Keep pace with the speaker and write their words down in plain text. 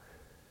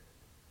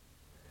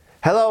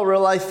Hello, Real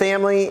Life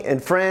family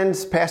and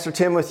friends. Pastor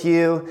Tim with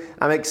you.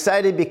 I'm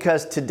excited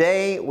because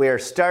today we are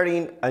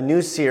starting a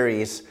new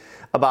series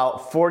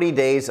about 40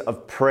 days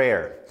of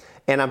prayer.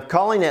 And I'm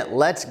calling it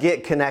Let's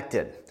Get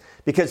Connected,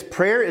 because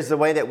prayer is the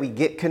way that we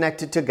get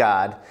connected to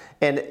God.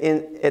 And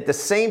at the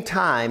same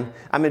time,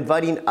 I'm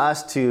inviting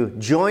us to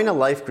join a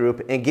life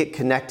group and get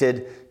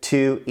connected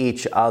to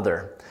each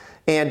other.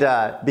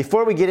 And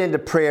before we get into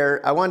prayer,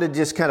 I want to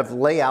just kind of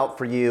lay out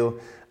for you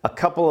a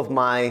couple of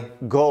my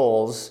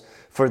goals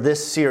for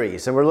this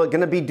series. And we're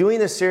going to be doing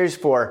this series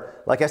for,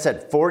 like I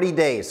said, 40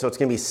 days. So it's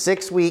going to be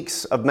 6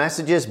 weeks of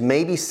messages,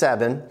 maybe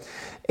 7.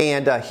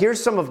 And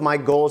here's some of my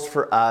goals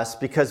for us,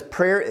 because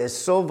prayer is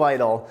so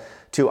vital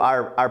to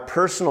our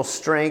personal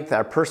strength,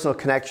 our personal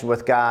connection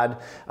with God,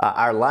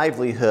 our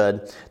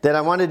livelihood, that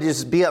I wanted to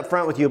just be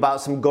upfront with you about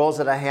some goals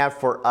that I have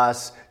for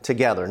us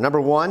together. Number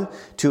 1,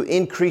 to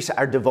increase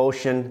our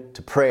devotion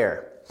to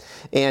prayer.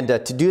 And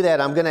to do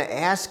that, I'm going to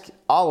ask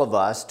all of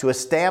us to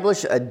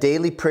establish a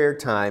daily prayer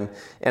time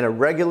and a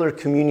regular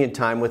communion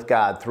time with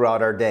God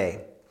throughout our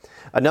day.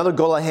 Another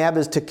goal I have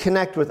is to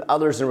connect with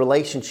others in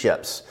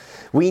relationships.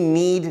 We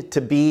need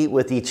to be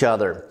with each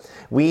other.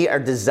 We are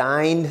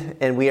designed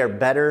and we are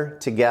better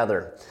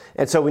together.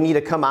 And so we need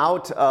to come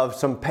out of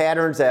some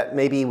patterns that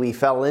maybe we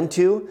fell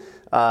into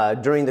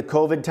during the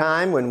COVID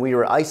time when we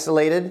were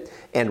isolated,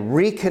 and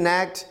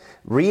reconnect,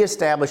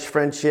 reestablish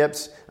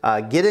friendships,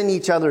 get in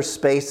each other's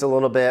space a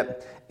little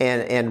bit,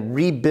 and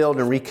rebuild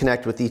and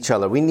reconnect with each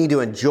other. We need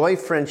to enjoy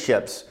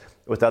friendships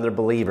with other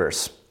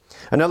believers.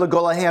 Another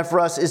goal I have for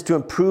us is to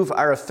improve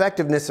our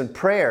effectiveness in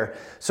prayer.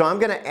 So I'm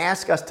going to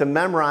ask us to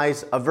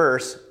memorize a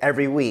verse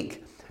every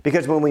week.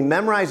 Because when we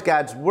memorize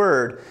God's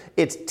Word,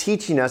 it's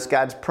teaching us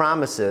God's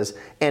promises,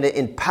 and it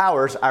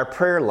empowers our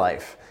prayer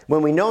life.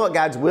 When we know what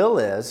God's will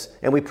is,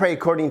 and we pray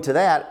according to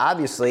that,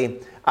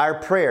 obviously, our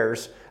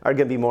prayers are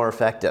going to be more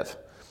effective.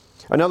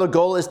 Another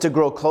goal is to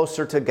grow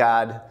closer to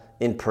God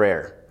in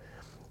prayer,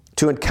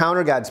 to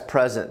encounter God's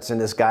presence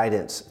and His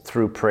guidance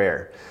through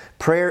prayer.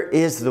 Prayer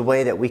is the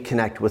way that we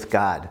connect with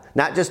God.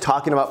 Not just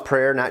talking about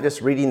prayer, not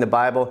just reading the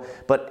Bible,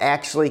 but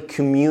actually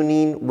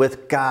communing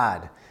with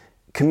God,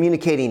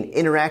 communicating,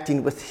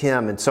 interacting with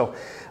Him. And so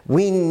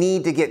we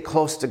need to get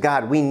close to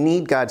God. We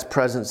need God's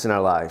presence in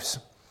our lives.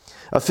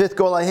 A 5th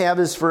goal I have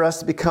is for us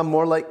to become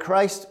more like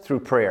Christ through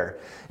prayer.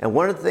 And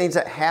one of the things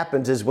that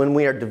happens is when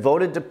we are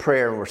devoted to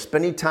prayer and we're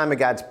spending time in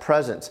God's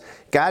presence,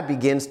 God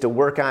begins to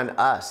work on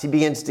us. He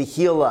begins to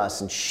heal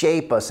us and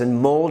shape us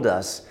and mold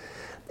us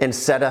and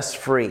set us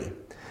free.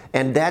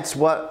 And that's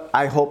what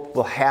I hope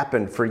will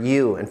happen for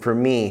you and for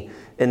me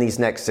in these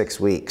next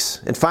 6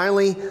 weeks. And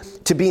finally,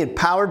 to be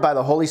empowered by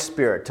the Holy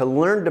Spirit, to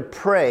learn to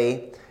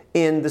pray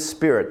in the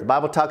Spirit. The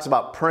Bible talks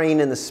about praying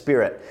in the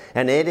Spirit,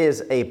 and it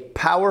is a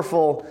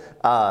powerful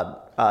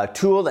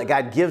tool that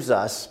God gives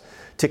us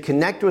to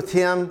connect with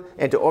Him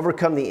and to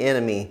overcome the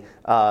enemy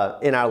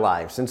in our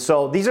lives. And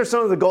so these are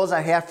some of the goals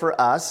I have for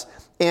us.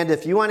 And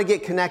if you want to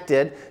get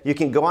connected, you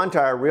can go onto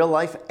our Real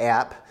Life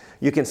app.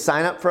 You can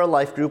sign up for a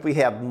life group. We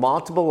have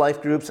multiple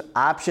life groups,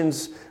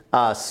 options,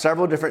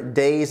 several different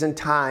days and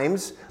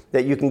times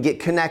that you can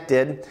get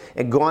connected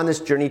and go on this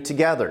journey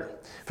together.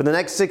 For the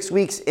next 6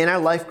 weeks in our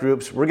life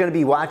groups, we're going to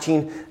be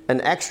watching an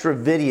extra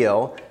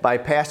video by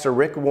Pastor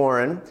Rick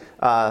Warren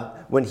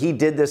when he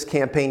did this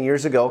campaign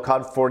years ago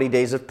called 40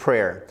 Days of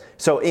Prayer.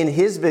 So in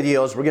his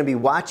videos, we're going to be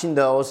watching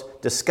those,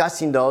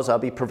 discussing those. I'll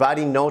be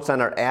providing notes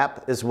on our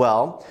app as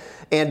well.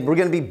 And we're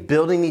going to be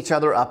building each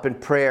other up in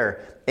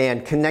prayer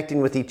and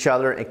connecting with each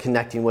other and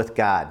connecting with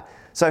God.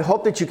 So I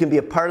hope that you can be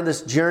a part of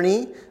this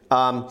journey,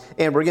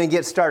 and we're going to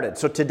get started.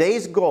 So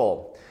today's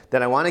goal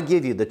that I want to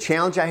give you, the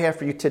challenge I have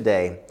for you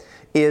today,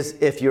 is,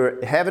 if you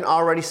haven't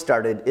already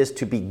started, is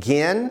to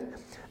begin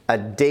a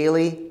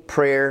daily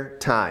prayer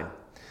time.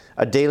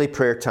 A daily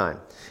prayer time.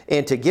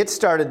 And to get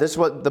started, this is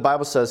what the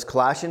Bible says.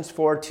 Colossians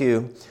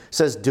 4:2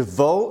 says,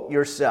 devote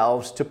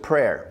yourselves to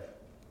prayer.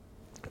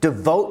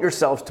 Devote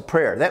yourselves to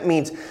prayer. That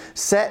means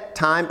set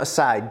time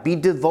aside. Be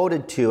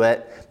devoted to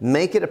it.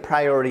 Make it a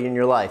priority in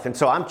your life. And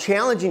so I'm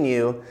challenging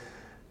you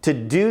to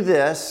do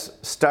this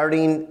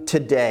starting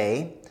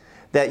today,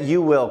 that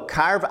you will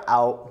carve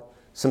out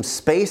some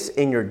space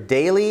in your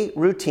daily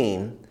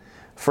routine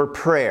for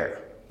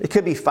prayer. It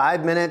could be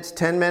 5 minutes,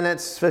 10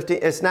 minutes, 15.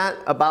 It's not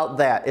about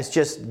that. It's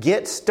just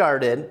get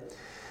started.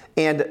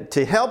 And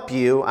to help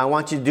you, I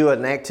want you to do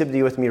an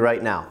activity with me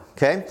right now.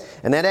 Okay?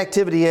 And that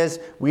activity is,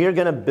 we are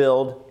going to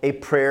build a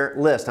prayer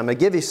list. I'm going to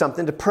give you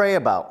something to pray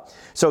about.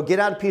 So get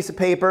out a piece of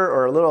paper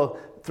or a little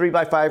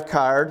 3x5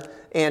 card,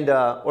 and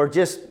or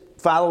just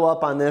follow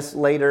up on this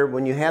later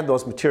when you have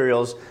those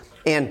materials,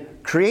 and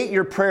create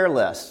your prayer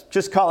list.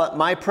 Just call it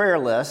My Prayer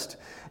List.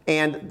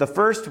 And the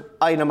first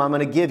item I'm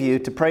going to give you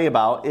to pray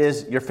about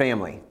is your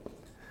family.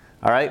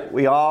 All right?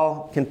 We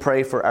all can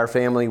pray for our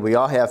family. We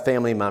all have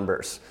family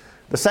members.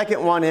 The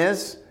second one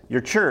is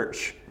your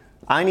church.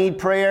 I need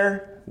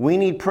prayer. We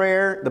need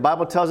prayer. The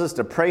Bible tells us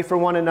to pray for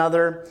one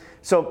another.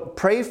 So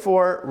pray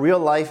for Real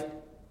Life,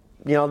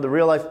 the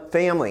Real Life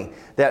family,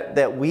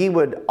 that we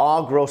would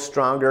all grow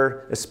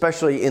stronger,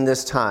 especially in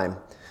this time.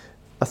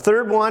 A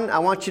third one I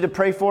want you to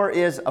pray for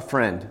is a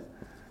friend.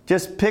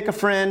 Just pick a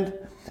friend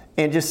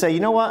and just say, you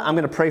know what? I'm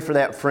going to pray for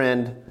that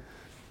friend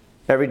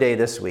every day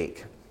this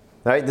week.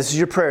 All right, this is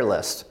your prayer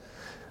list.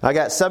 I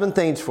got 7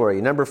 things for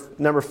you.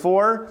 Number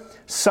 4,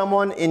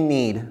 someone in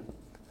need.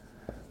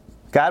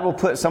 God will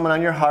put someone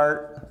on your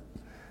heart.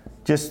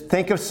 Just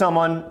think of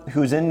someone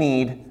who's in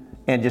need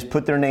and just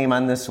put their name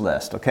on this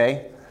list,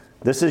 okay?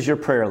 This is your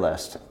prayer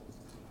list.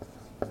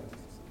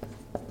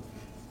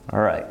 All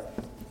right.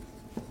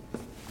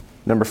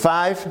 Number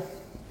 5,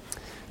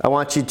 I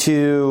want you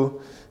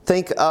to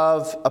think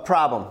of a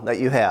problem that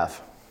you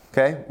have,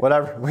 okay?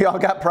 Whatever. We all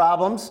got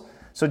problems,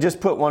 so just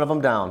put one of them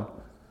down.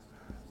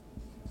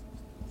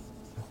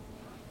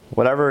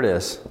 Whatever it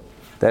is,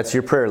 that's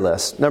your prayer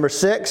list. Number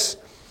 6,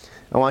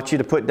 I want you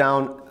to put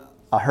down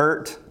a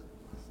hurt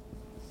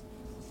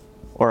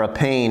or a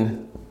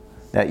pain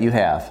that you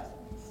have,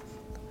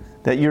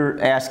 that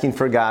you're asking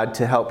for God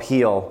to help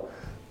heal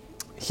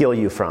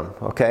you from,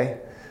 okay?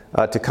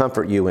 To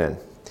comfort you in.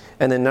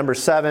 And then number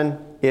 7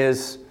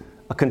 is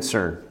a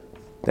concern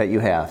that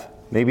you have.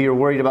 Maybe you're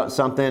worried about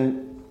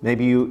something.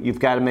 Maybe you've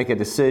got to make a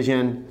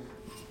decision.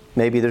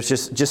 Maybe there's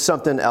just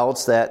something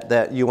else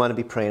that you want to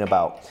be praying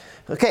about.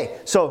 Okay,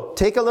 so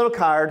take a little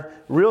card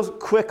real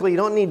quickly. You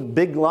don't need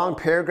big, long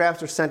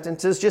paragraphs or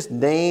sentences. Just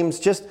names,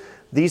 just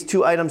these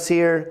 2 items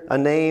here. A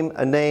name,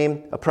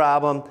 a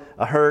problem,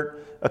 a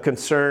hurt, a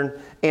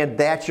concern. And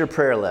that's your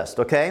prayer list,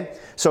 okay?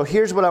 So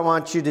here's what I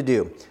want you to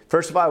do.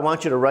 First of all, I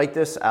want you to write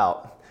this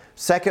out.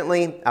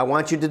 Secondly, I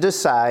want you to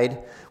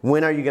decide,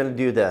 when are you going to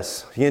do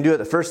this? You're going to do it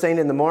the first thing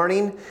in the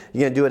morning?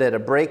 You're going to do it at a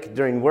break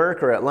during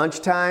work or at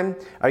lunchtime?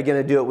 Are you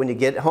going to do it when you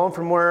get home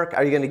from work?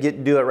 Are you going to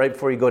do it right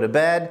before you go to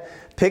bed?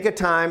 Pick a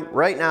time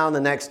right now in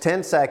the next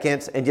 10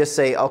 seconds and just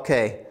say,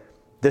 okay,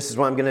 this is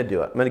when I'm going to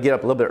do it. I'm going to get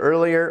up a little bit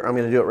earlier. Or I'm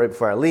going to do it right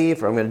before I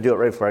leave. Or I'm going to do it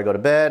right before I go to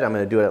bed. I'm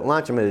going to do it at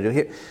lunch. I'm going to do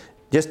it here.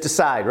 Just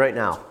decide right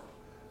now.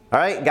 All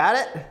right, got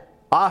it?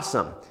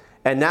 Awesome.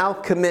 And now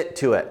commit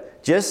to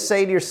it. Just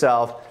say to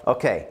yourself,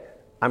 okay,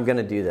 I'm going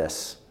to do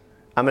this.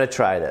 I'm going to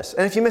try this.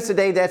 And if you miss a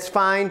day, that's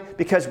fine,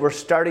 because we're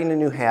starting a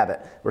new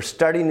habit. We're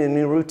starting a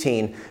new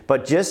routine.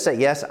 But just say,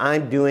 yes,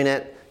 I'm doing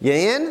it. You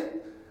in?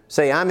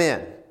 Say, I'm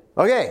in.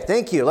 Okay,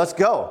 thank you. Let's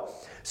go.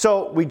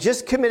 So we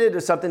just committed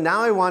to something.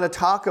 Now I want to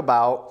talk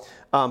about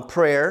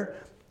prayer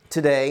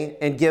today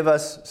and give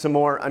us some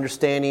more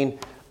understanding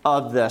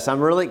of this.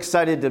 I'm really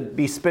excited to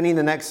be spending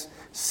the next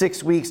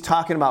 6 weeks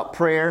talking about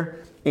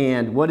prayer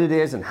and what it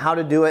is and how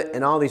to do it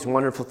and all these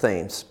wonderful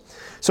things.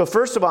 So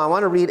first of all, I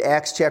want to read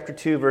Acts chapter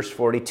 2, verse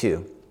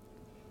 42.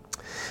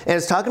 And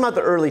it's talking about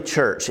the early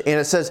church. And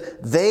it says,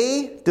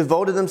 they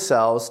devoted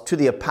themselves to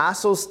the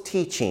apostles'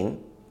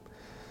 teaching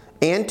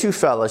and to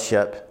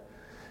fellowship,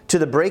 to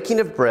the breaking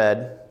of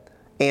bread,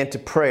 and to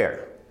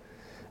prayer.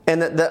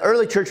 And the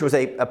early church was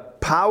a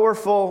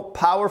powerful,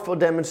 powerful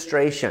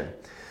demonstration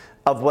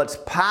of what's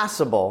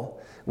possible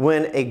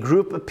when a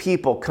group of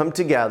people come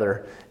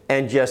together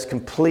and just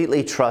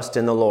completely trust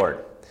in the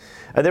Lord.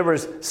 There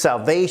was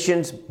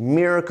salvations,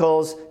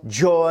 miracles,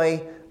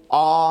 joy,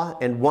 awe,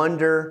 and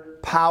wonder,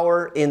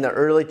 power in the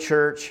early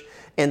church.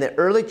 And the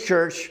early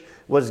church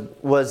was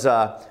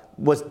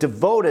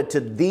devoted to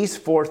these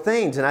 4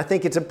 things. And I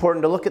think it's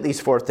important to look at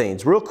these 4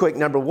 things. Real quick,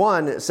 number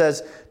 1, it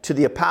says to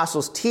the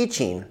apostles'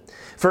 teaching.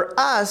 For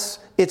us,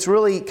 it's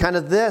really kind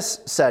of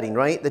this setting,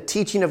 right? The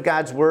teaching of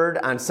God's Word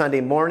on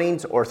Sunday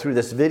mornings or through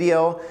this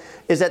video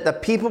is that the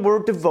people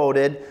were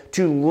devoted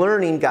to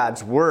learning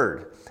God's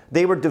Word.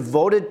 They were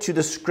devoted to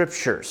the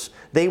Scriptures.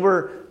 They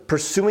were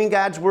pursuing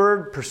God's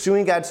Word,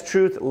 pursuing God's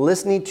truth,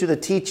 listening to the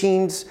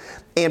teachings,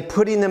 and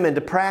putting them into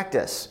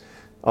practice.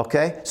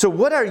 Okay? So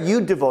what are you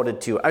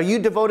devoted to? Are you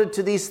devoted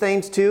to these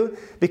things too?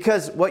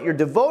 Because what you're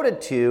devoted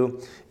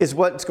to is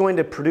what's going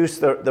to produce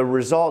the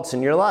results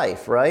in your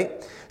life,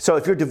 right? So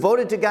if you're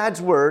devoted to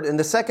God's Word, and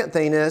the second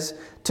thing is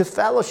to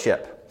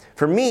fellowship.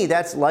 For me,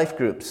 that's life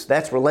groups.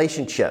 That's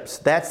relationships.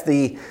 That's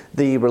the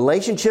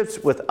relationships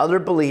with other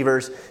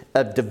believers,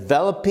 of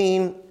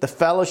developing the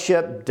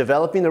fellowship,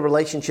 developing the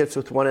relationships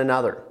with one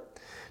another.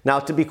 Now,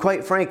 to be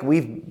quite frank,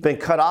 we've been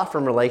cut off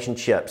from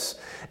relationships.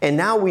 And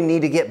now we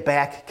need to get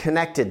back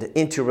connected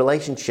into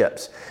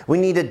relationships. We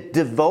need to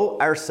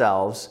devote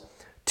ourselves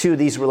to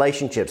these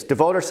relationships,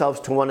 devote ourselves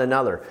to one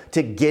another,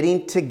 to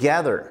getting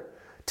together,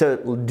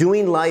 to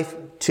doing life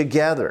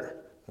together.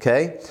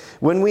 Okay?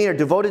 When we are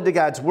devoted to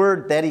God's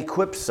Word, that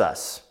equips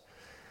us,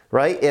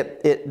 right?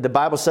 The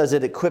Bible says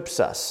it equips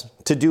us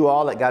to do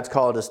all that God's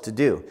called us to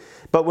do.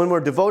 But when we're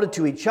devoted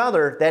to each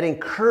other, that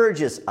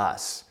encourages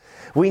us.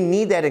 We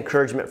need that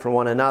encouragement from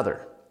one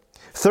another.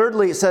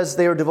 Thirdly, it says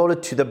they are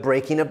devoted to the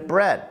breaking of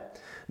bread.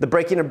 The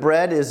breaking of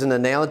bread is an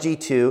analogy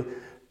to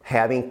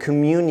having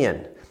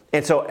communion.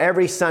 And so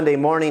every Sunday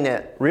morning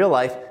at Real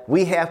Life,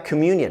 we have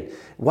communion.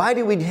 Why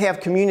do we have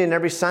communion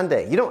every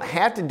Sunday? You don't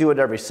have to do it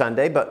every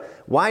Sunday, but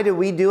why do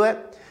we do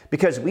it?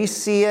 Because we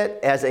see it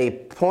as a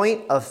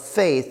point of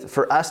faith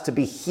for us to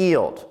be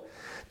healed,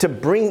 to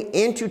bring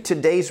into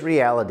today's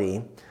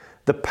reality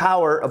the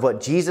power of what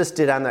Jesus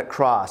did on that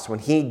cross when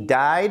he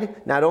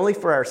died, not only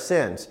for our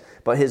sins,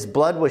 but his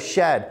blood was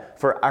shed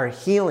for our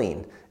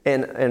healing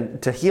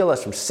and to heal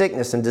us from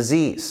sickness and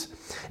disease.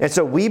 And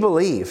so we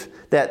believe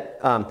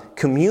that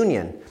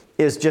communion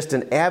is just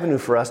an avenue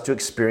for us to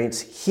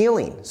experience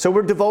healing. So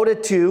we're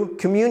devoted to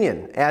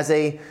communion as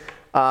a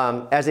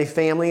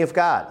family of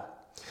God.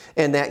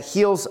 And that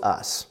heals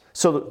us.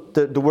 So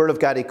the Word of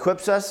God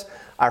equips us.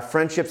 Our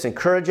friendships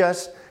encourage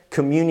us.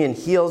 Communion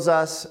heals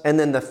us. And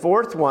then the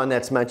fourth one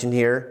that's mentioned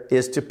here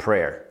is to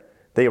prayer.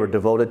 They were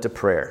devoted to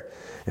prayer.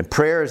 And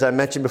prayer, as I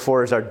mentioned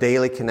before, is our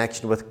daily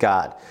connection with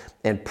God.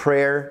 And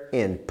prayer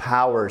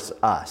empowers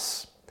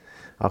us.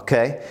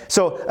 Okay?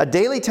 So a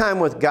daily time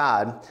with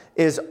God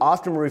is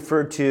often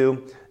referred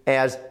to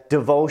as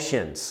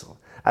devotions.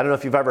 I don't know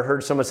if you've ever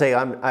heard someone say,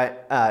 I'm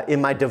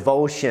in my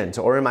devotions,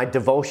 or in my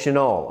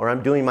devotional, or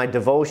I'm doing my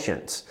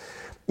devotions.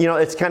 You know,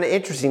 it's kind of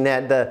interesting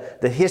that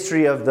the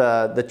history of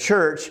the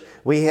church,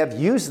 we have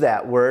used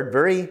that word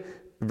very,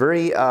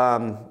 very,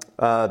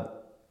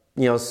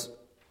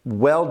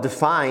 well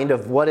defined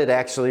of what it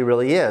actually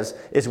really is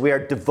we are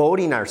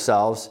devoting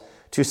ourselves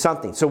to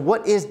something. So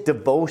what is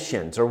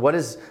devotions, or what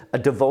is a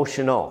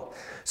devotional?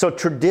 So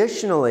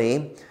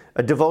traditionally,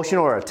 a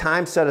devotional, or a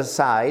time set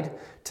aside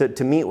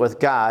to meet with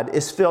God,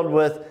 is filled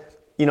with,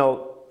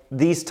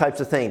 these types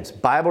of things: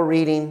 Bible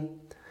reading,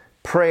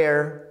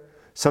 prayer,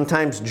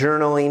 sometimes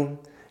journaling,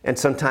 and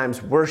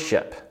sometimes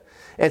worship.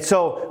 And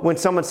so when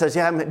someone says,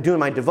 yeah, I'm doing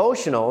my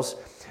devotionals,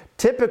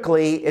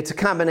 typically it's a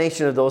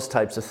combination of those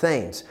types of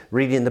things: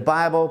 reading the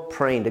Bible,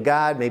 praying to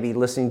God, maybe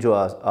listening to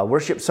a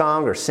worship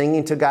song, or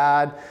singing to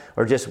God,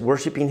 or just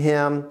worshiping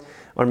Him,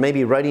 or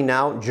maybe writing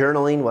out,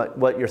 journaling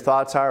what your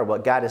thoughts are, or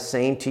what God is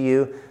saying to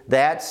you.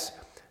 That's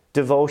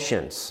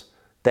devotions.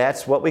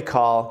 That's what we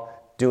call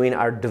doing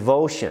our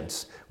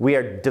devotions. We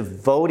are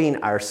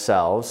devoting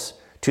ourselves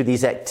to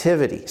these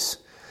activities.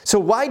 So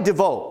why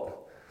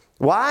devote?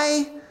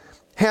 Why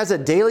has a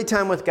daily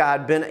time with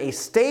God been a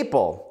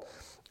staple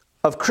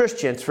of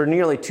Christians for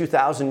nearly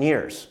 2,000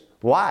 years?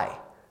 Why?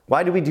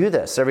 Why do we do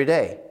this every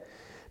day?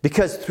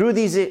 Because through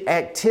these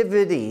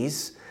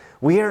activities,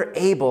 we are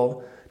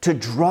able to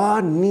draw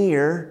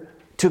near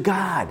to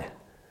God,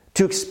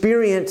 to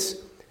experience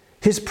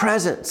His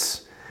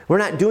presence. We're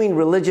not doing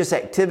religious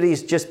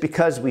activities just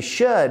because we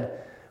should.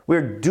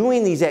 We're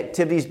doing these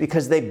activities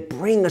because they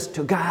bring us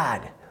to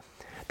God.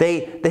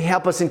 They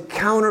help us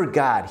encounter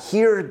God,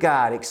 hear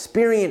God,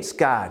 experience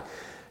God,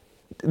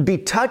 be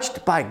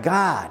touched by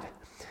God.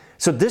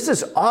 So this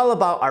is all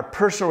about our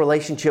personal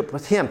relationship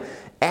with Him,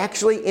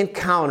 actually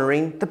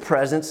encountering the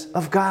presence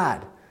of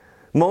God.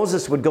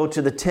 Moses would go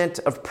to the tent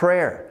of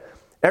prayer.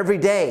 Every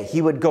day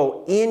he would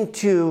go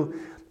into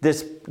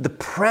the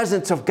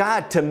presence of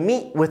God to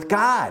meet with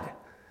God.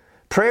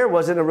 Prayer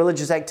wasn't a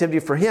religious activity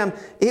for him.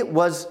 It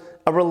was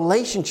a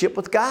relationship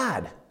with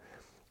God,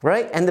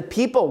 right? And the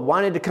people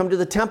wanted to come to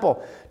the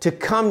temple, to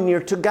come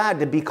near to God,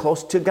 to be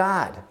close to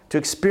God, to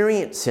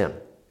experience Him.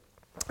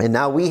 And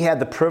now we have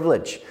the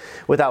privilege,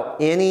 without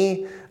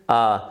any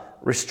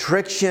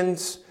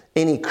restrictions,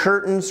 any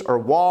curtains or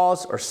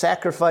walls or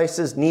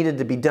sacrifices needed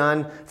to be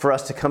done for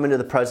us to come into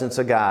the presence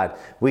of God.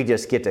 We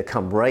just get to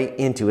come right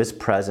into His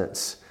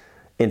presence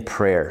in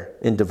prayer,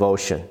 in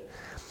devotion.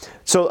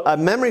 So a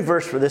memory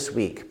verse for this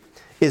week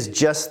is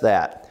just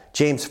that.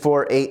 James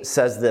 4:8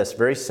 says this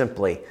very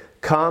simply: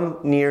 come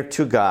near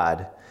to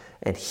God,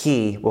 and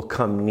He will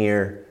come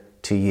near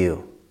to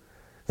you.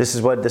 This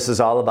is what this is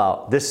all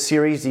about. This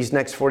series, these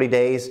next 40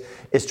 days,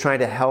 is trying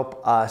to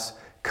help us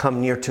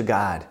come near to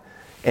God.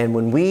 And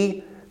when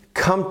we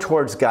come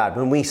towards God,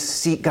 when we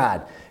seek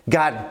God,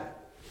 God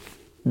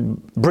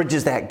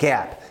bridges that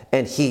gap,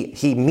 and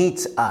He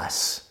meets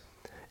us,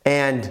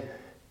 and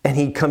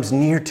He comes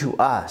near to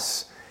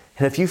us.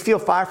 And if you feel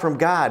far from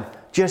God,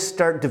 just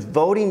start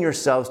devoting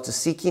yourselves to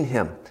seeking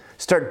Him.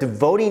 Start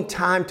devoting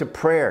time to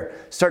prayer.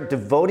 Start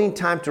devoting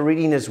time to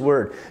reading His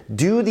Word.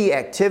 Do the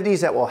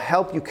activities that will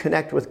help you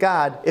connect with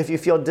God if you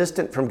feel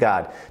distant from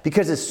God.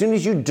 Because as soon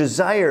as you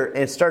desire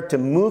and start to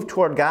move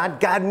toward God,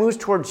 God moves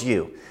towards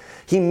you.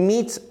 He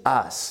meets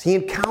us. He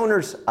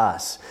encounters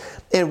us.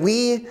 And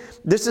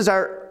this is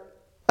our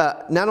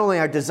not only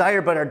our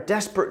desire, but our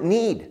desperate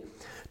need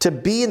to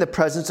be in the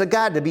presence of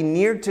God, to be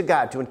near to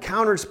God, to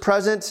encounter His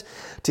presence,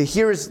 to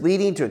hear His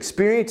leading, to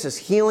experience His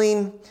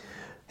healing,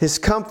 His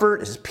comfort,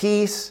 His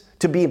peace,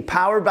 to be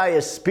empowered by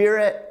His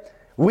Spirit.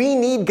 We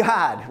need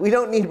God. We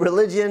don't need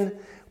religion.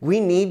 We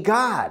need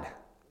God.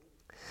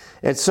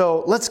 And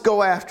so let's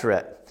go after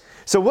it.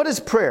 So what is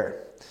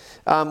prayer?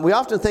 We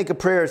often think of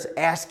prayer as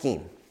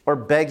asking or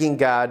begging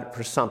God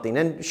for something.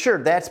 And sure,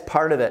 that's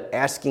part of it,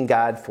 asking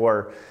God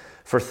for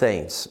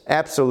things.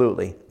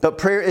 Absolutely. But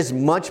prayer is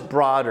much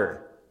broader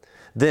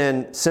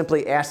than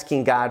simply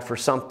asking God for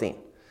something.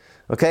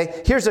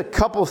 Okay? Here's a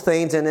couple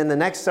things, and in the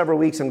next several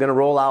weeks I'm going to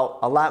roll out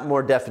a lot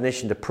more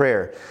definition to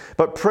prayer.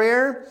 But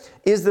prayer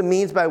is the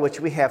means by which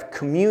we have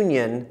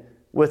communion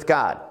with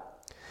God.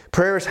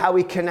 Prayer is how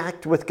we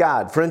connect with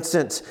God. For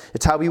instance,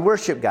 it's how we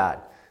worship God.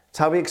 It's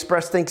how we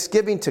express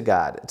thanksgiving to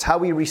God. It's how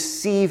we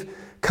receive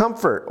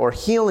comfort or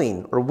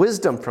healing or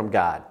wisdom from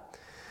God.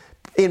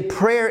 In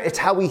prayer, it's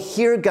how we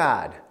hear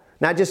God,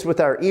 not just with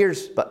our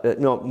ears,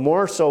 but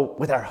more so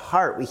with our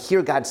heart. We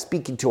hear God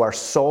speaking to our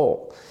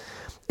soul.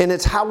 And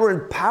it's how we're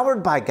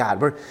empowered by God,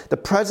 where the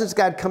presence of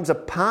God comes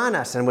upon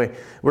us and we're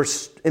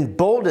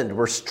emboldened,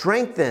 we're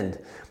strengthened,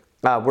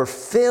 we're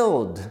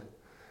filled.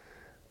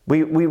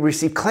 We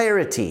receive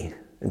clarity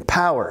and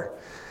power.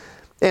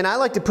 And I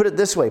like to put it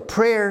this way: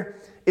 prayer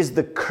is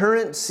the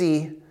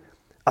currency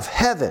of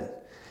heaven.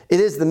 It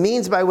is the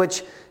means by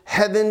which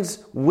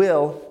heaven's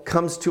will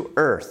comes to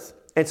earth.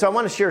 And so I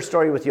want to share a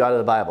story with you out of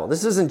the Bible.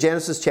 This is in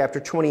Genesis chapter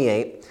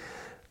 28.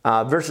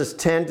 Verses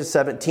 10 to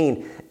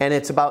 17, and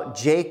it's about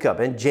Jacob.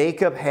 And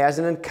Jacob has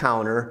an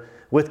encounter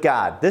with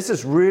God. This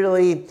is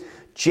really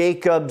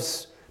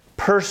Jacob's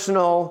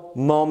personal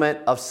moment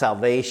of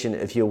salvation,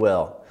 if you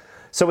will.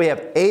 So we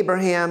have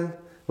Abraham,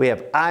 we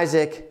have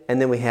Isaac,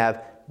 and then we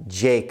have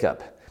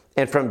Jacob.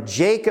 And from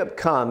Jacob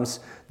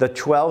comes the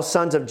 12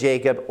 sons of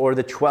Jacob, or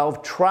the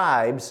 12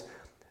 tribes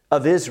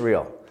of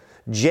Israel.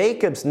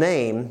 Jacob's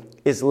name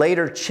is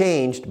later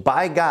changed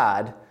by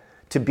God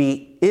to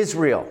be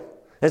Israel.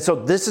 And so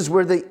this is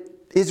where the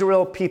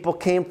Israel people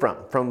came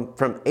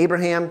from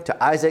Abraham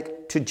to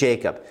Isaac to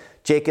Jacob.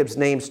 Jacob's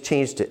name's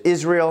changed to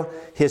Israel.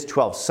 His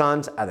 12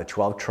 sons are the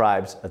 12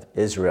 tribes of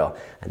Israel.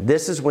 And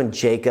this is when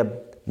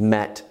Jacob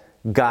met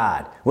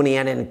God, when he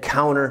had an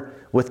encounter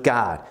with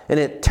God. And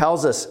it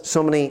tells us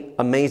so many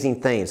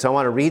amazing things. So I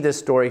want to read this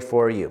story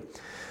for you.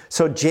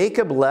 So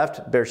Jacob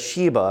left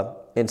Beersheba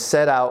and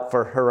set out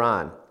for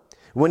Haran.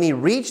 When he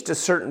reached a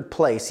certain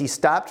place, he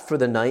stopped for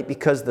the night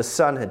because the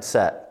sun had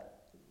set.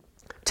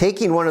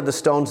 Taking one of the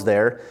stones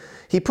there,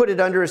 he put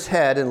it under his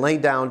head and lay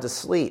down to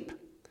sleep.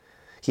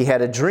 He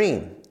had a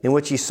dream in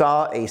which he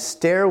saw a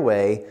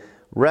stairway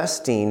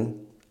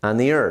resting on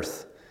the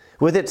earth,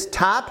 with its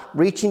top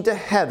reaching to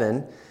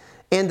heaven,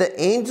 and the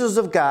angels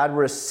of God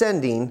were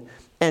ascending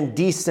and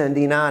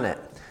descending on it.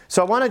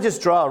 So I want to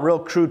just draw a real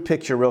crude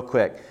picture real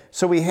quick.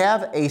 So we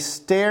have a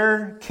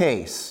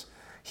staircase.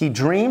 He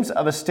dreams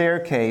of a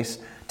staircase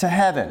to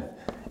heaven.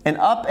 And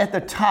up at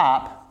the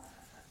top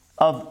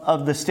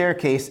of the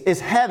staircase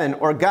is heaven,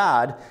 or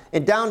God,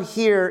 and down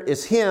here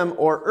is him,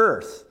 or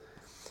earth.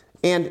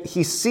 And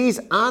he sees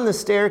on the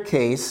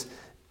staircase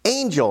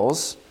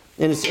angels,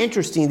 and it's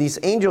interesting, these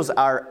angels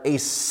are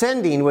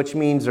ascending, which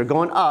means they're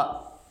going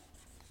up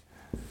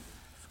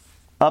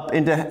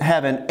into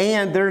heaven,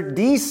 and they're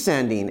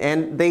descending.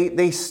 And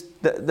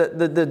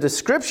the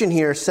description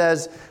here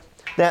says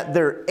that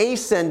they're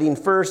ascending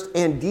first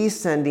and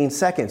descending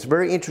second. It's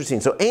very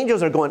interesting. So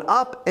angels are going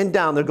up and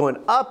down. They're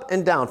going up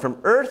and down from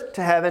earth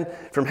to heaven,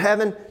 from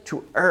heaven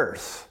to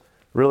earth.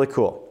 Really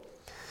cool.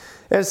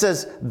 And it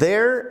says,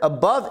 there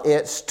above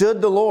it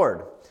stood the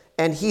Lord.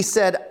 And he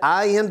said,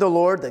 I am the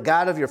Lord, the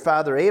God of your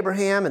father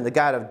Abraham and the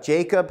God of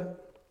Jacob,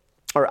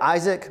 or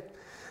Isaac.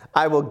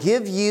 I will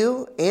give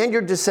you and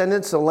your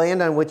descendants the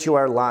land on which you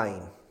are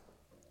lying.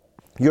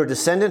 Your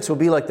descendants will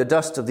be like the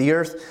dust of the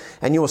earth,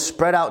 and you will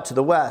spread out to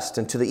the west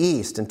and to the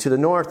east and to the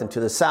north and to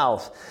the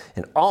south.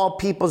 And all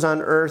peoples on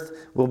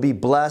earth will be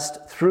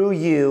blessed through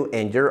you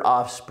and your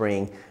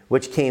offspring,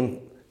 which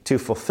came to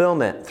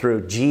fulfillment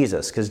through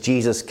Jesus, because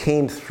Jesus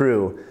came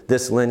through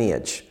this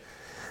lineage.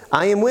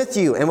 I am with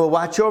you and will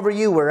watch over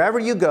you wherever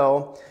you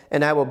go,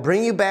 and I will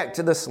bring you back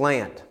to this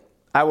land.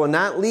 I will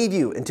not leave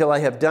you until I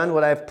have done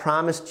what I have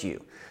promised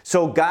you.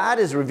 So God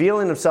is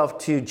revealing himself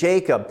to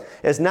Jacob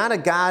as not a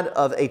God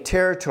of a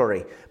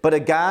territory, but a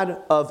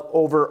God of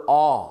over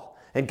all.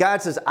 And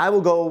God says, I will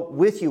go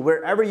with you.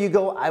 Wherever you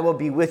go, I will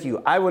be with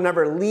you. I will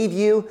never leave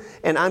you,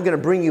 and I'm going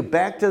to bring you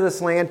back to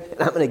this land,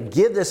 and I'm going to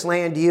give this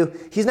land to you.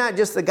 He's not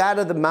just the God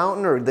of the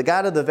mountain or the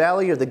God of the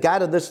valley or the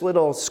God of this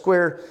little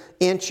square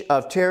inch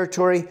of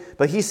territory,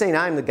 but he's saying,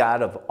 I'm the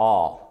God of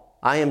all.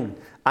 I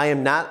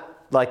am not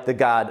like the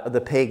God of the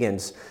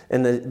pagans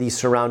and these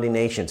surrounding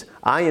nations.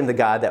 I am the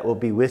God that will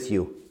be with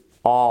you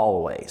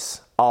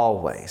always,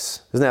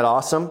 always. Isn't that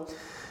awesome?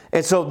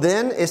 And so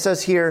then it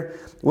says here,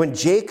 when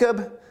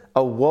Jacob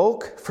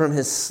awoke from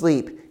his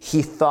sleep,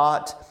 he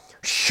thought,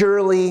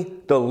 surely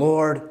the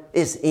Lord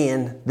is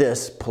in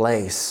this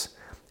place,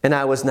 and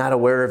I was not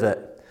aware of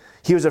it.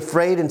 He was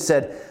afraid and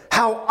said,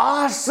 how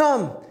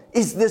awesome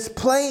is this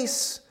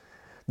place?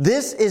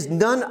 This is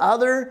none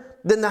other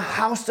than the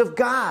house of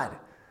God.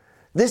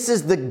 This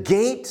is the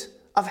gate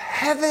of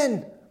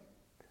heaven.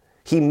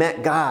 He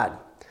met God.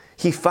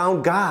 He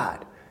found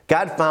God.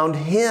 God found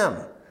him.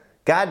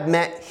 God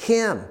met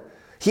him.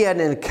 He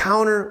had an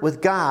encounter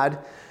with God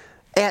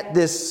at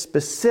this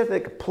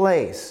specific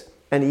place.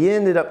 And he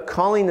ended up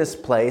calling this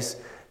place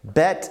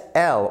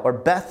Bet-El, or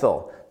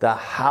Bethel, the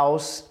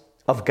house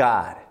of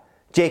God.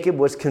 Jacob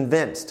was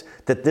convinced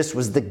that this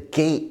was the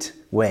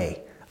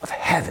gateway of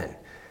heaven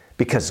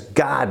because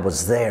God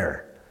was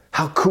there.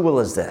 How cool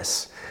is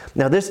this?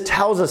 Now, this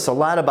tells us a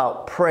lot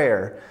about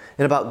prayer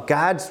and about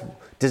God's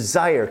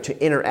desire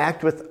to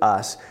interact with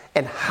us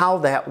and how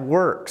that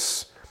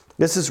works.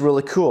 This is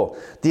really cool.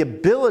 The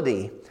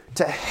ability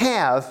to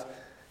have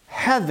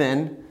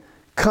heaven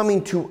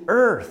coming to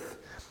earth.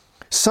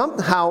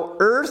 Somehow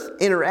earth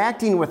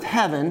interacting with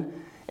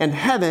heaven and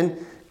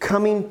heaven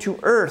coming to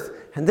earth.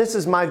 And this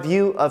is my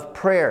view of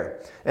prayer.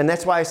 And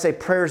that's why I say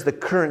prayer is the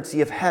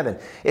currency of heaven.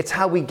 It's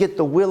how we get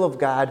the will of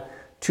God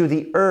to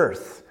the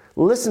earth.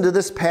 Listen to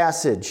this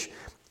passage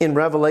in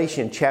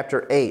Revelation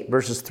chapter 8,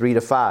 verses 3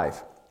 to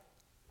 5.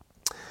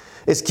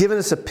 It's given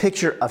us a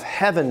picture of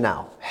heaven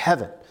now.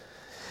 Heaven.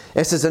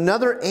 It says,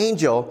 another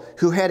angel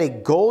who had a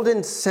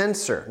golden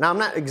censer. Now, I'm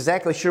not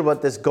exactly sure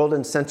what this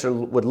golden censer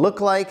would look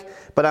like,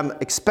 but I'm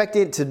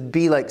expecting it to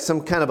be like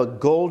some kind of a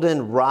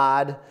golden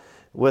rod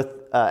with,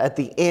 at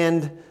the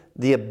end,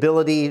 the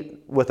ability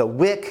with a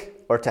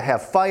wick or to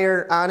have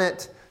fire on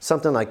it,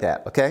 something like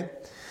that, okay?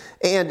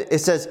 And it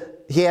says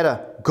he had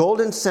a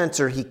golden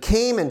censer. He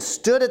came and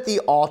stood at the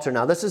altar.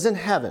 Now, this is in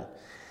heaven.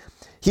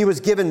 He was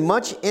given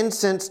much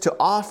incense to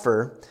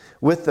offer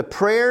with the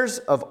prayers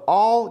of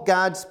all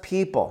God's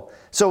people.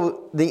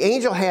 So the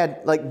angel had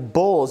like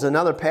bowls.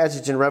 Another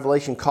passage in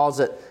Revelation calls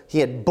it, he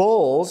had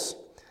bowls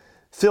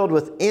filled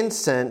with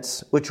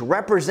incense, which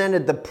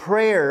represented the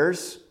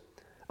prayers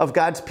of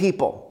God's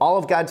people, all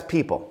of God's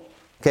people.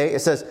 Okay, it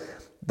says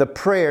the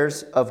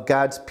prayers of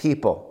God's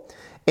people.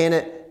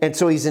 And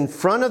so he's in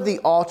front of the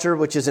altar,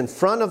 which is in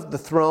front of the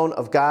throne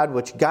of God,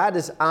 which God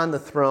is on the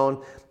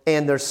throne,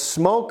 and there's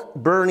smoke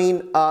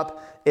burning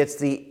up. It's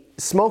the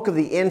smoke of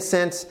the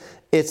incense.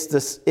 It's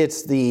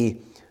the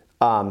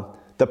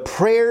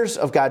prayers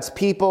of God's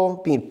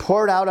people being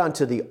poured out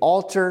onto the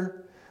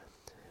altar,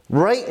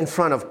 right in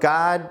front of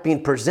God,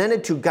 being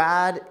presented to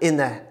God in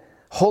the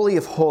Holy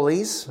of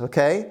Holies.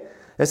 Okay,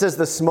 it says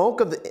the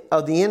smoke of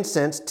the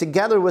incense,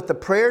 together with the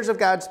prayers of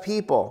God's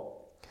people,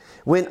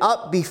 went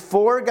up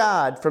before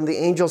God from the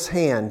angel's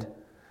hand.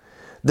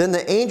 Then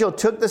the angel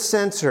took the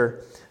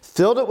censer,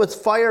 filled it with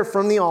fire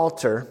from the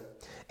altar,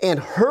 and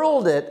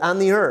hurled it on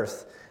the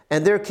earth.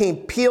 And there came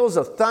peals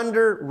of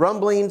thunder,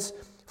 rumblings,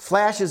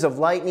 flashes of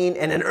lightning,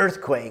 and an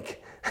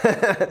earthquake.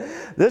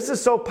 This is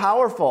so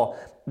powerful.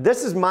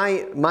 This is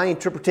my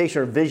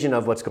interpretation or vision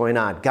of what's going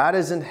on. God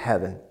is in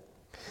heaven,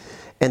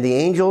 and the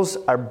angels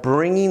are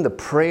bringing the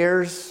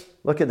prayers.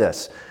 Look at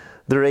this.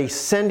 They're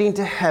ascending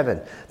to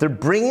heaven. They're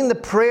bringing the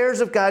prayers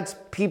of God's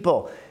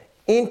people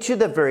into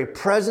the very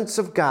presence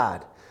of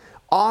God,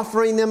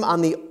 offering them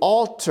on the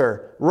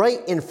altar right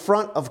in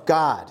front of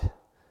God.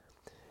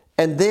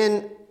 And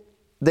then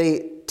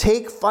they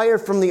take fire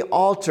from the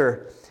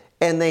altar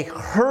and they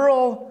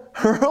hurl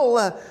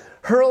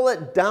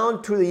it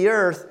down to the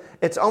earth.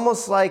 It's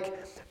almost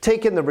like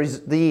taking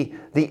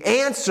the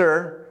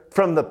answer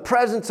from the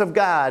presence of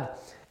God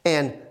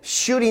and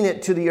shooting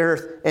it to the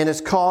earth, and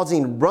it's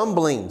causing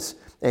rumblings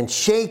and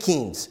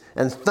shakings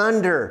and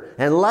thunder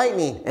and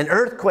lightning and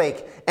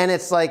earthquake. And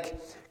it's like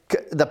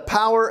the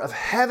power of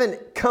heaven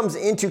comes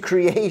into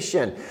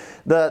creation.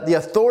 The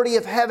authority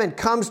of heaven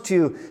comes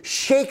to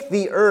shake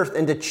the earth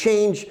and to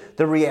change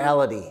the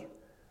reality.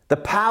 The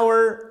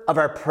power of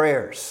our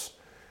prayers.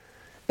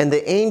 And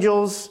the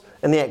angels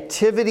and the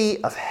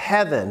activity of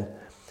heaven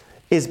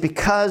is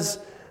because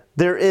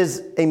there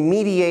is a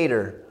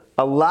mediator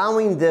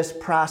allowing this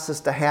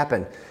process to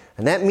happen.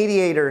 And that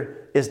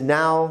mediator is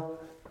now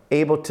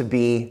able to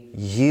be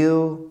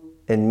you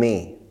and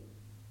me.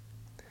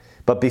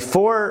 But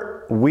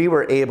before we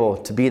were able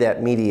to be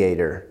that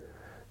mediator,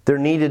 there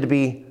needed to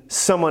be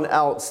someone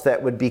else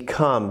that would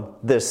become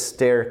this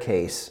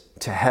staircase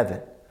to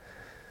heaven.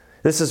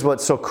 This is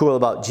what's so cool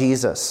about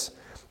Jesus.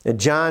 In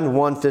John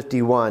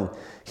 1:51,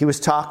 he was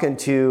talking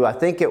to, I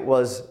think it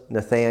was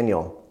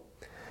Nathanael.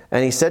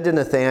 And he said to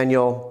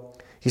Nathanael,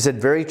 he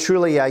said, "Very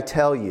truly I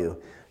tell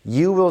you,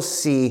 you will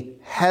see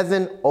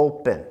heaven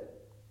open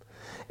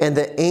and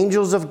the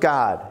angels of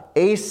God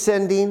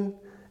ascending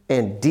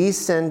and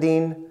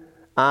descending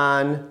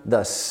on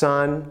the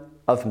Son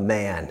of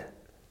Man."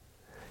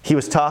 He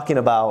was talking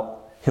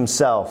about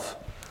himself.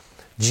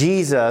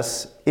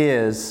 Jesus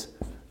is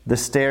the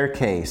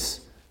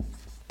staircase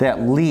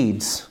that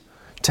leads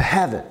to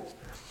heaven.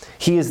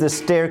 He is the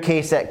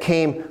staircase that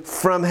came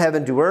from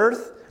heaven to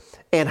earth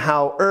and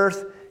how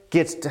earth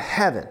gets to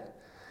heaven.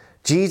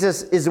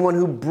 Jesus is the one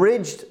who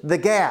bridged the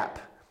gap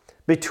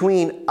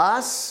between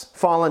us,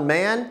 fallen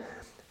man,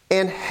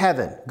 and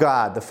heaven,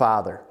 God the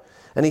Father.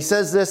 And he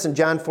says this in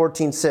John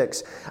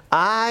 14:6,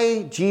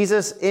 "I,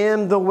 Jesus,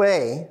 am the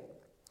way,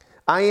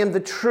 I am the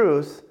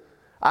truth,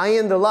 I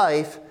am the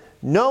life.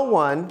 No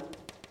one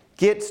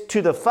gets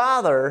to the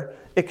Father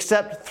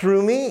except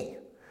through me."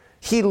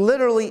 He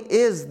literally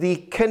is the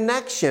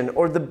connection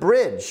or the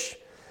bridge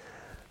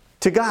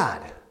to God.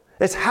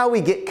 It's how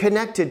we get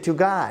connected to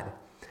God.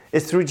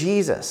 It's through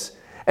Jesus.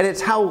 And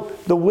it's how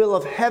the will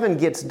of heaven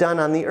gets done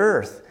on the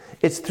earth.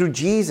 It's through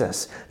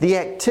Jesus. The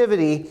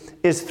activity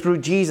is through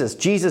Jesus.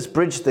 Jesus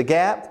bridged the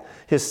gap.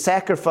 His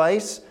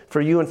sacrifice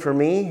for you and for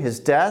me, his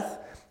death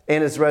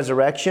and his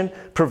resurrection,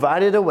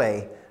 provided a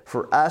way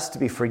for us to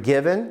be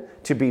forgiven,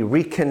 to be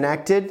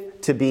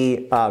reconnected, to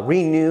be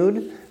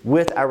renewed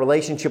with our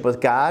relationship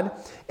with God,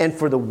 and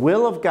for the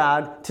will of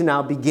God to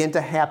now begin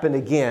to happen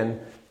again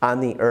on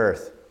the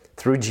earth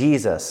through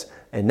Jesus,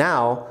 and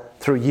now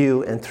through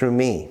you and through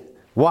me.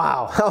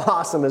 Wow, how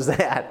awesome is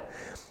that?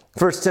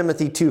 1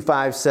 Timothy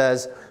 2:5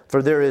 says,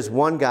 "For there is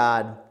one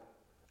God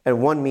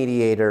and one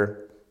mediator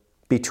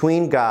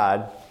between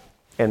God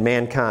and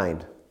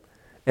mankind,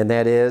 and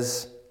that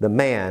is the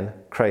man,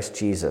 Christ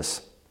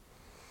Jesus."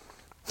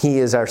 He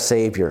is our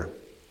Savior.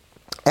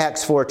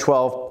 Acts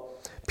 4:12,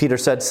 Peter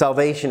said,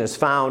 "Salvation is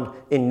found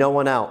in no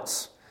one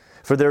else,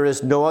 for there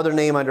is no other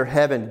name under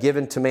heaven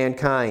given to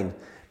mankind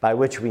by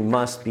which we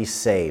must be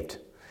saved."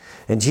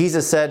 And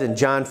Jesus said in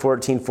John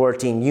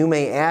 14:14, "You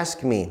may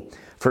ask me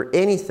for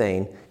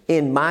anything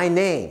in my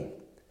name,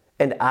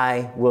 and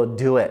I will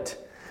do it."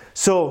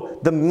 So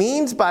the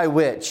means by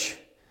which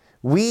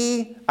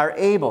we are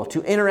able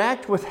to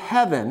interact with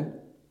heaven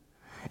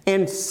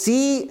and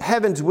see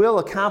heaven's will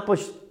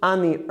accomplished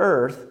on the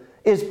earth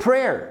is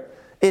prayer.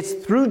 It's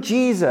through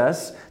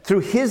Jesus,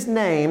 through His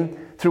name,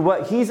 through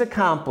what He's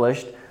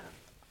accomplished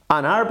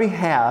on our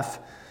behalf.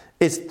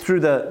 It's through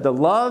the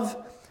love,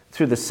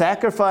 through the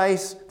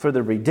sacrifice, for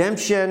the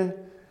redemption,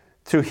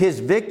 through His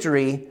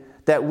victory,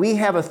 that we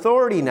have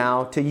authority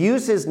now to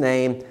use His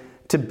name,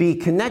 to be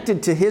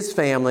connected to His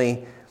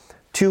family,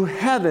 to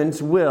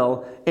heaven's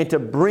will, and to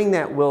bring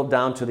that will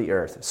down to the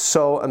earth.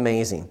 So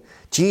amazing.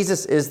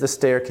 Jesus is the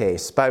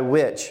staircase by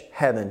which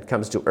heaven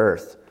comes to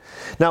earth.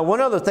 Now,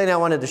 one other thing I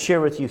wanted to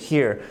share with you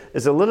here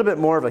is a little bit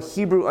more of a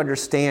Hebrew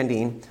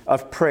understanding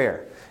of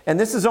prayer. And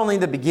this is only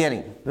the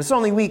beginning. This is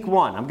only week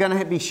 1. I'm going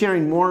to be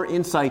sharing more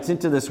insights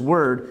into this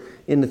word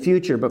in the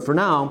future. But for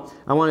now,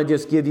 I want to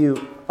just give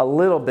you a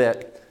little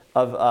bit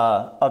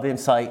of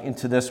insight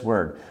into this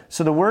word.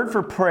 So the word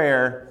for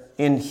prayer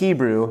in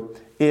Hebrew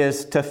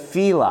is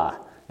tefillah.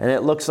 And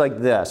it looks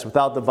like this.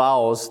 Without the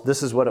vowels,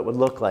 this is what it would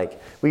look like.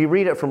 We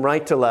read it from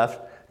right to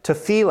left.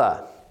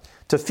 Tefillah.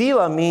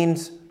 Tefillah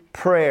means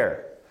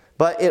prayer.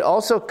 But it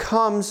also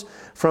comes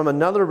from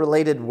another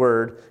related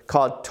word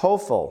called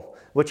tofel,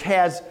 which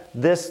has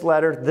this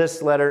letter,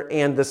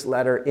 and this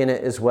letter in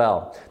it as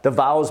well. The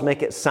vowels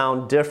make it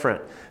sound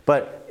different,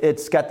 but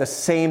it's got the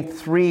same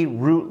 3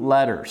 root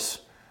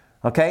letters.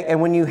 Okay? And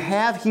when you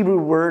have Hebrew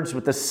words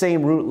with the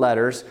same root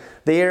letters,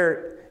 they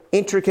are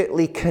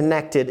intricately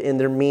connected in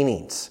their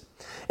meanings.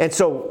 And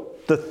so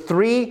the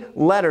 3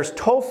 letters,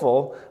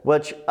 tofel,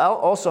 which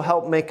also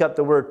help make up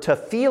the word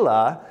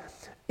tefillah,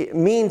 it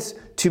means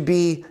to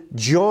be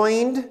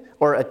joined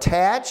or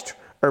attached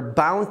or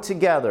bound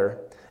together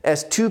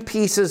as 2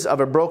 pieces of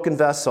a broken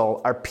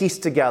vessel are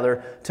pieced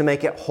together to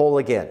make it whole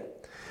again.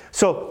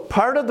 So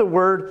part of the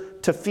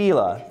word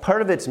tefillah,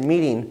 part of its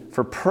meaning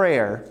for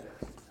prayer,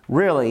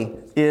 really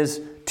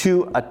is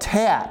to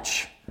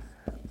attach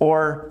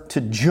or to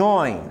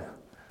join.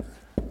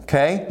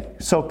 Okay?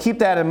 So keep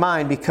that in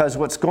mind, because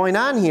what's going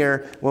on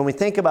here when we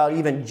think about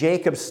even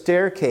Jacob's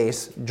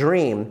staircase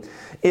dream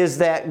is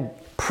that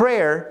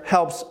prayer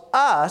helps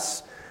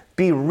us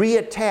be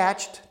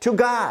reattached to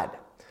God.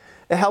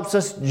 It helps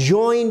us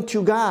join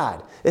to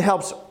God. It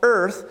helps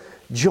earth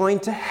join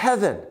to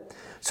heaven.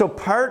 So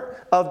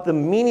part of the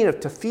meaning of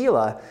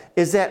tefillah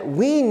is that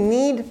we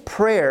need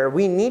prayer,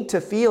 we need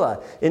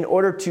tefillah in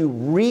order to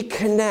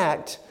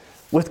reconnect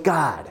with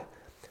God,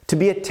 to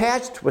be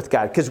attached with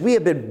God, because we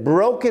have been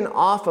broken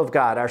off of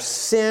God. Our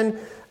sin,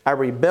 our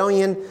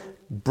rebellion,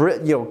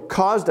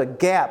 caused a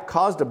gap,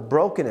 caused a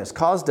brokenness,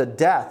 caused a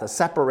death, a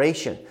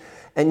separation.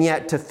 And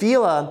yet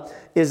tefillah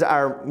is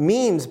our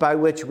means by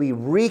which we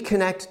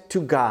reconnect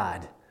to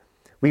God.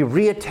 We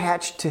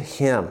reattach to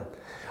Him.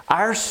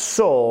 Our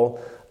soul,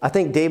 I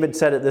think David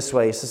said it this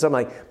way. He says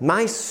something like,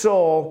 "My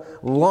soul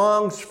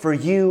longs for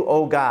you,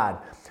 O God.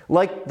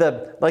 Like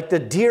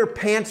the deer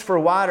pants for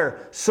water,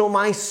 so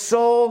my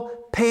soul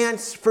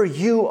pants for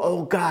you,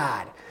 O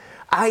God."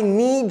 I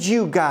need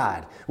you,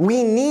 God.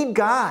 We need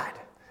God.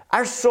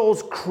 Our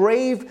souls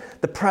crave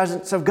the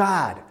presence of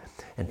God.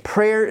 And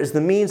prayer is the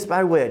means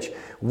by which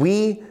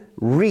we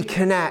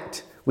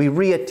reconnect, we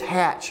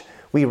reattach,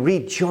 we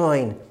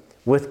rejoin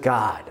with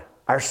God.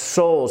 Our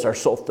souls are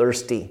so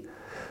thirsty.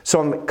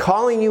 So I'm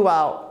calling you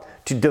out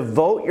to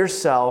devote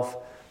yourself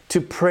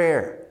to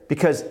prayer,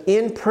 because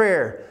in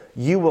prayer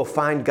you will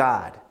find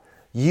God.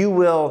 You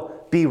will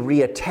be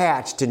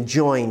reattached and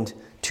joined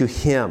to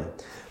Him.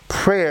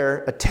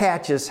 Prayer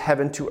attaches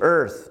heaven to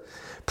earth.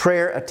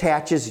 Prayer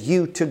attaches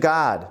you to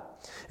God.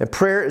 And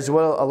prayer is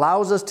what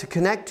allows us to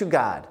connect to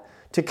God,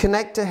 to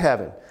connect to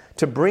heaven,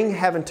 to bring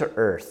heaven to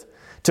earth,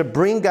 to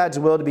bring God's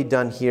will to be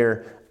done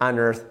here on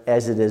earth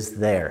as it is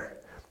there.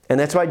 And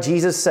that's why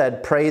Jesus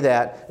said, pray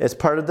that as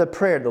part of the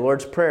prayer, the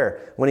Lord's Prayer,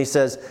 when He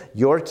says,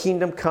 "Your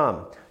kingdom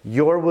come,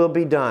 your will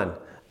be done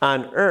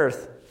on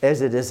earth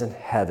as it is in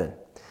heaven."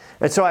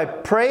 And so I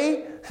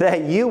pray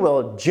that you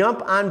will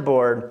jump on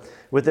board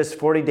with this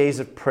 40 days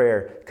of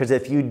prayer, because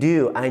if you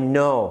do, I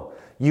know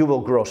you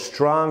will grow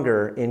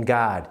stronger in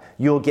God.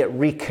 You will get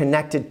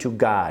reconnected to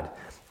God.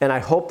 And I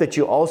hope that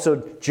you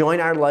also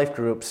join our life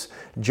groups,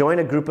 join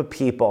a group of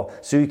people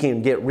so you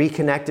can get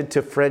reconnected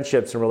to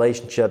friendships and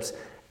relationships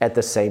at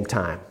the same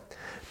time.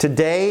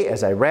 Today,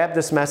 as I wrap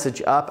this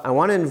message up, I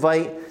want to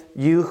invite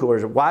you who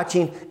are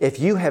watching, if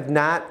you have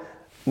not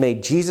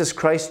made Jesus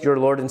Christ your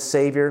Lord and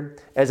Savior.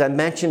 As I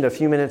mentioned a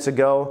few minutes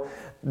ago,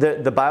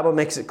 the Bible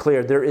makes it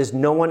clear there is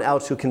no one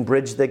else who can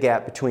bridge the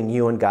gap between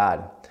you and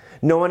God.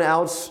 No one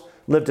else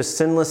lived a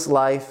sinless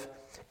life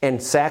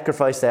and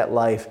sacrificed that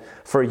life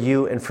for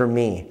you and for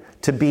me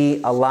to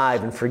be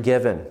alive and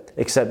forgiven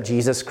except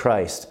Jesus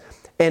Christ.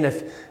 And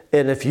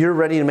if you're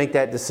ready to make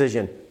that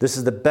decision, this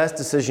is the best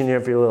decision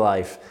of your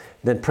life,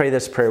 then pray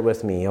this prayer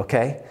with me,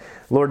 okay?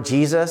 Lord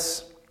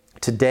Jesus,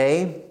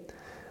 today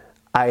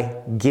I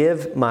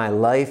give my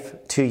life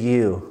to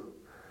you.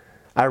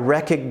 I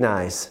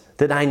recognize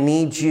that I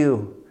need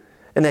you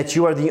and that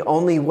you are the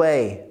only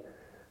way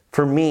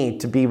for me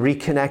to be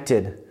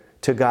reconnected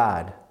to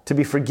God, to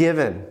be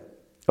forgiven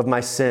of my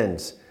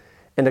sins,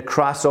 and to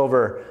cross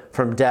over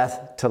from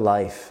death to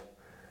life.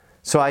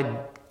 So I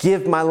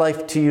give my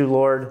life to you,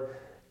 Lord,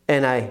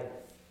 and I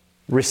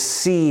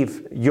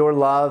receive your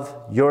love,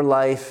 your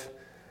life,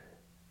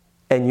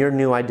 and your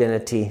new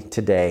identity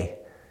today.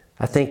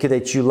 I thank you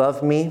that you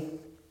love me,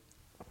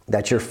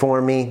 that you're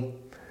for me,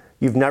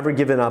 you've never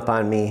given up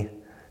on me,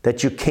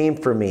 that you came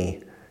for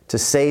me to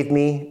save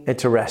me and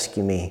to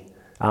rescue me.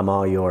 I'm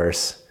all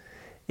yours.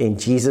 In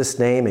Jesus'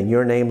 name, in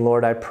your name,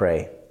 Lord, I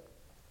pray.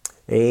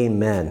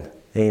 Amen.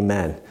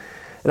 Amen.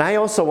 And I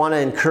also want to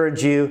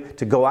encourage you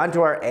to go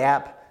onto our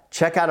app,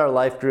 check out our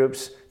life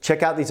groups,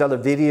 check out these other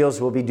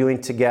videos we'll be doing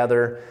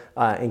together,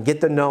 and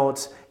get the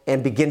notes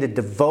and begin to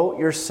devote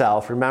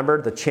yourself. Remember,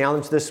 the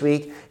challenge this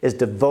week is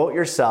devote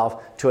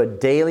yourself to a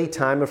daily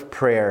time of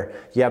prayer.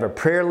 You have a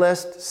prayer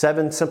list,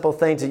 7 simple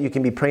things that you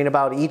can be praying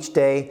about each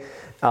day,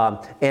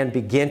 and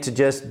begin to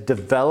just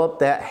develop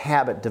that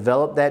habit,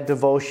 develop that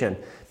devotion,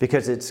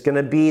 because it's going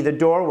to be the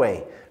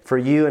doorway for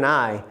you and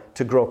I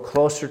to grow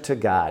closer to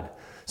God.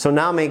 So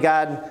now may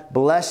God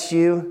bless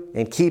you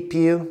and keep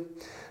you.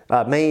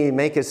 May He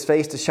make His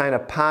face to shine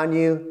upon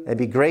you and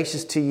be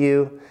gracious to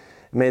you.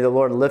 May the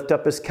Lord lift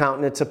up His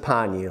countenance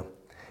upon you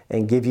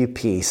and give you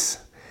peace.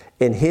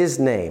 In His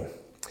name,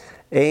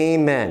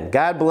 amen.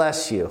 God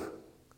bless you.